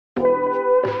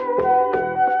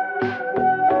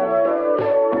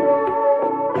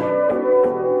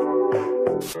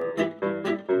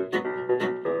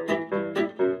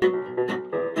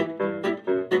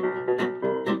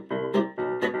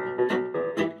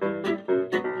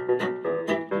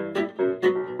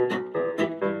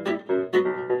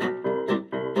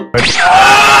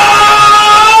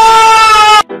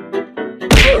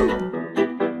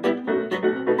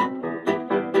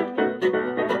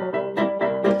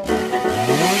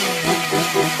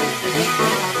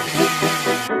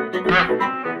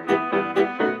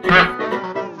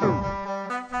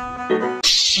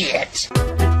Shit.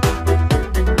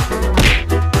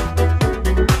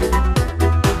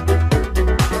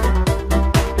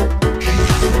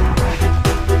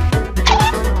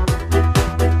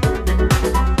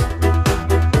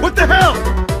 What the hell?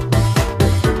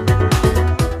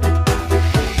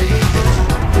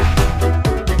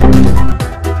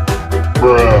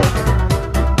 Bruh.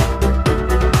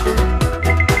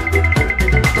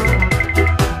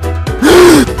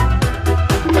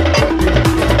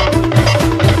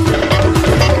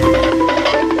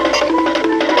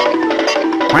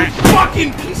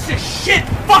 Fucking piece of shit,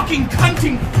 fucking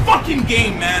cunting fucking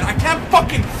game, man. I can't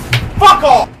fucking fuck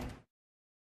off.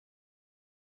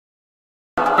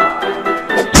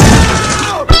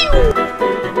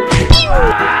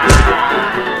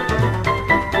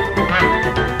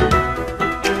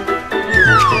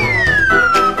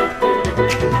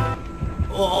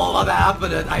 Oh, what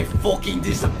happened? I fucking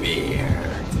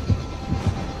disappeared.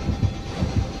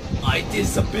 I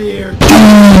disappeared.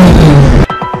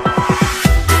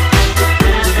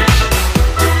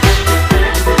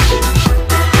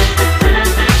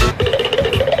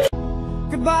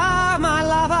 Goodbye, my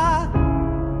lover.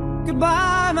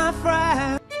 Goodbye, my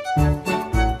friend.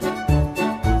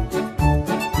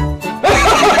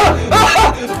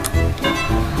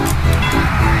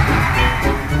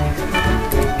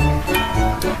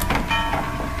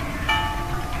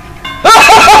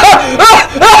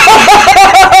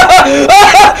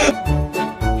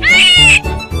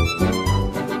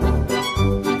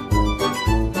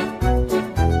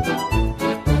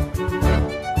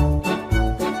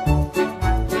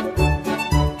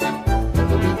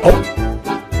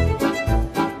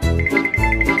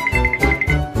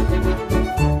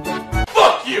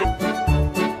 Fuck you.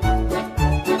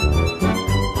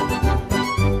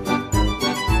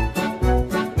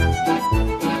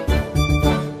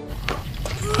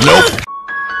 Nope.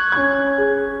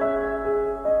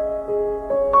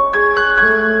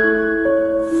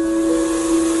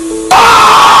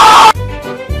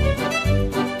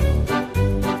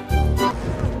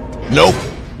 Nope.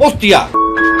 Hostia.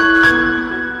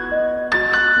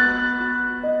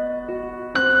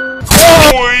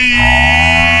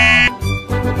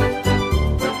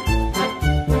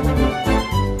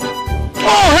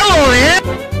 Oh, hello there.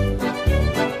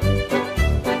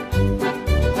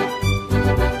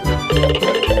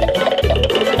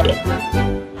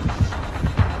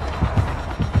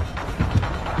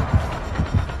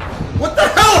 What the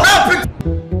hell happened?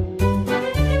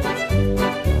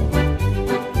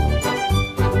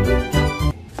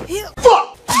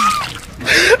 Fuck!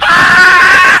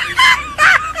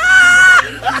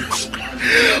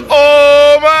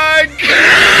 Oh my god.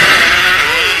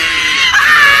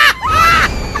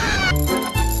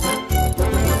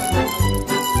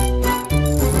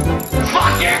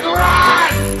 Fucking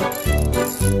run!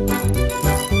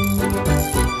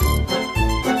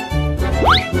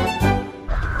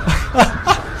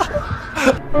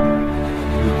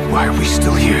 Why are we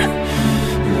still here?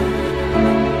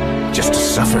 Just to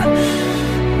suffer?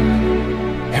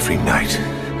 Every night,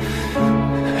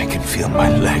 I can feel my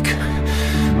leg,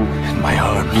 and my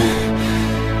arm,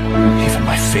 even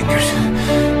my fingers.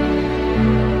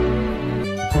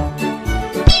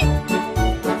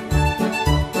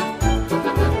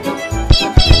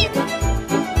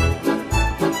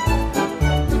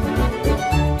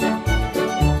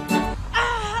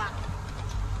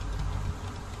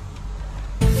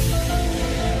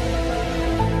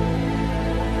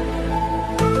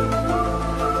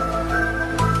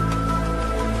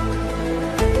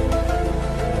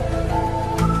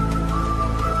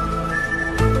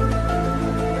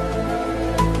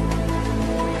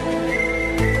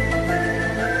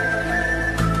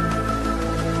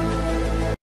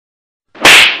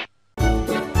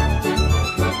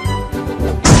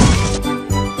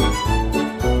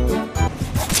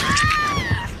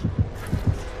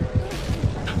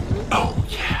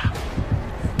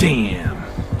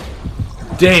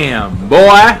 Damn,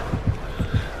 boy.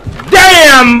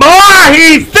 Damn, boy,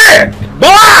 he's thick.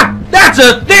 Boy, that's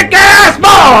a thick ass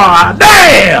boy.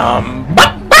 Damn.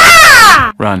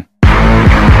 Run.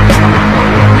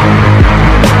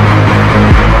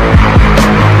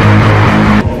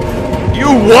 You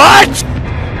what?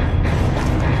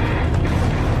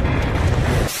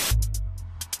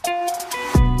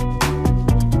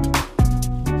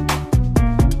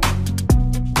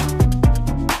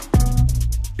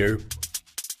 Here.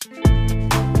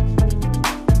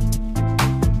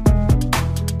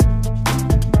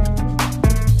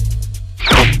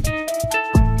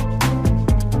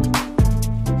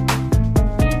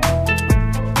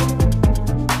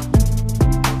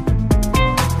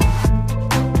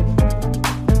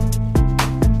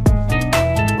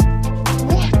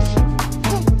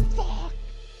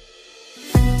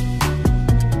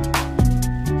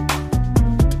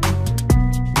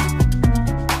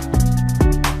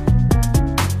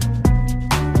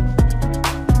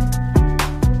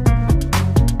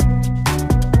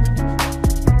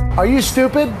 Are you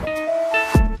stupid?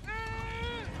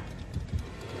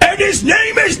 And his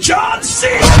name is John C.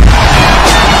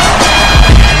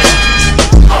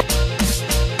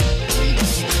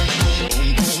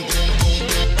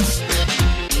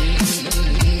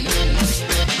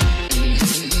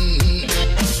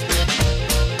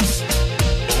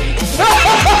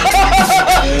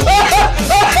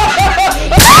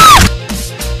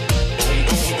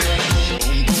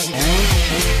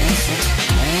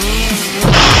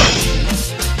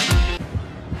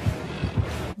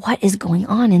 What is going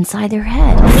on inside their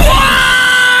head?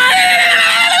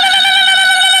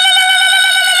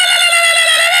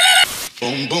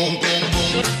 Boom, boom, boom,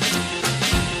 boom.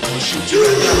 I'll shoot you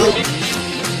down.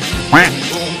 Boom,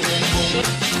 boom, boom,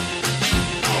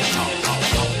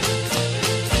 boom.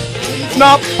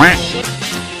 Nope.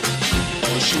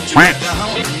 I'll shoot you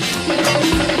down.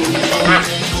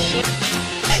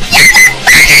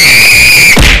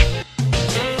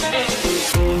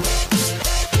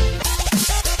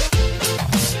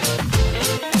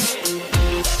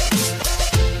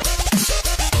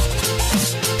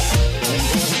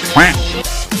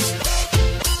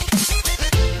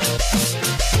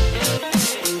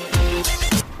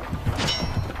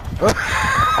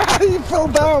 You fell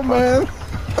down, man.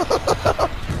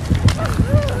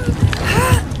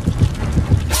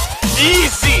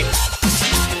 Easy!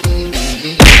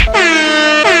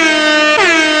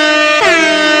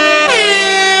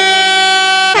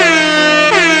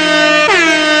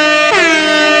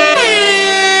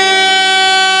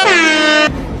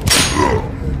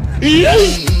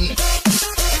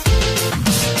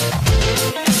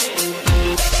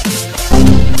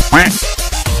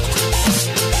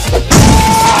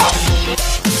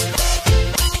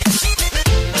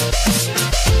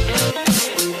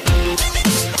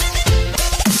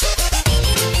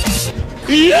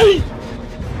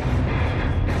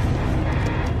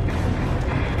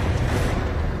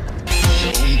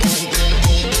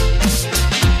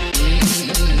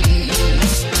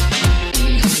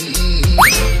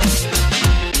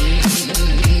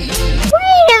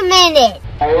 Wait a minute!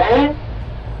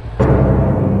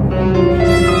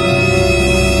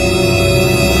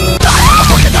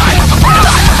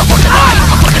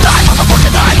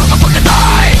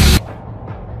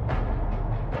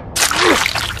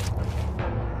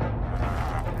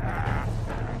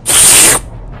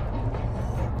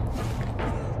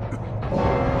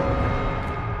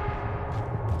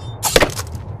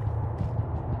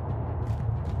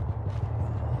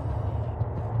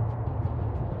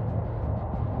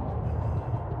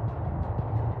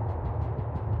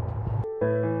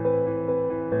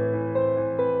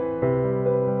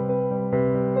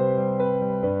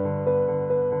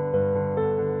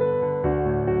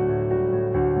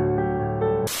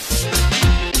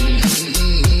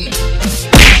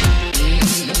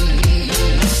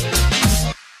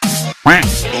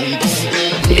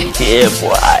 Yeah, boy.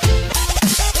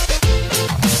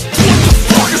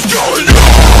 What is going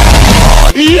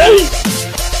on?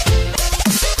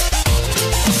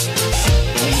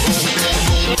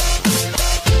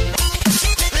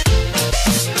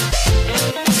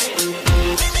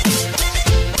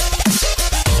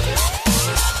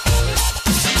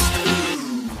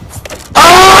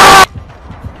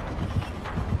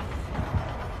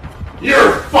 You're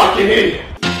a fucking idiot.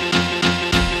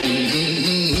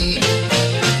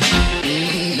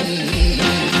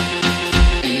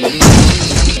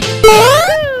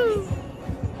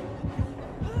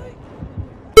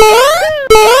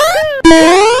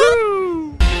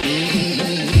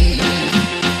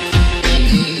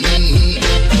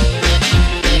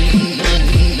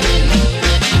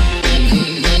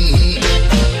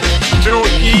 Too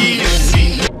easy.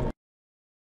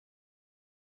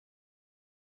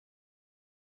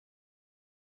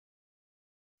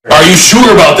 Are you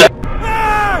sure about that?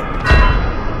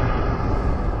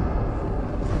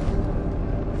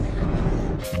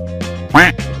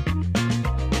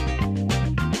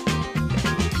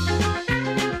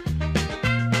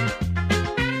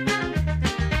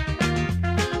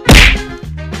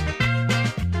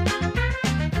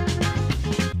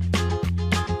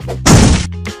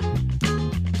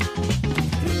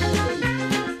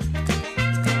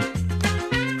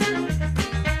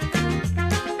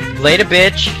 Later,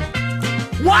 bitch.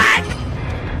 What?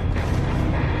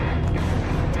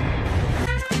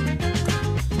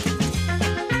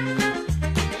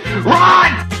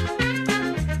 Run!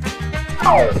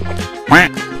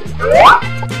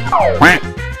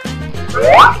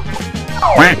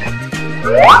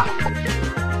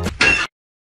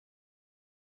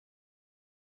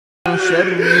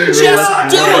 Just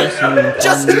do it!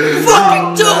 Just fucking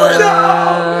do it!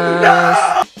 No!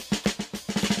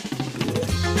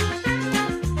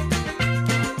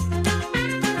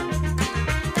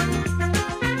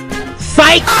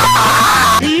 fight!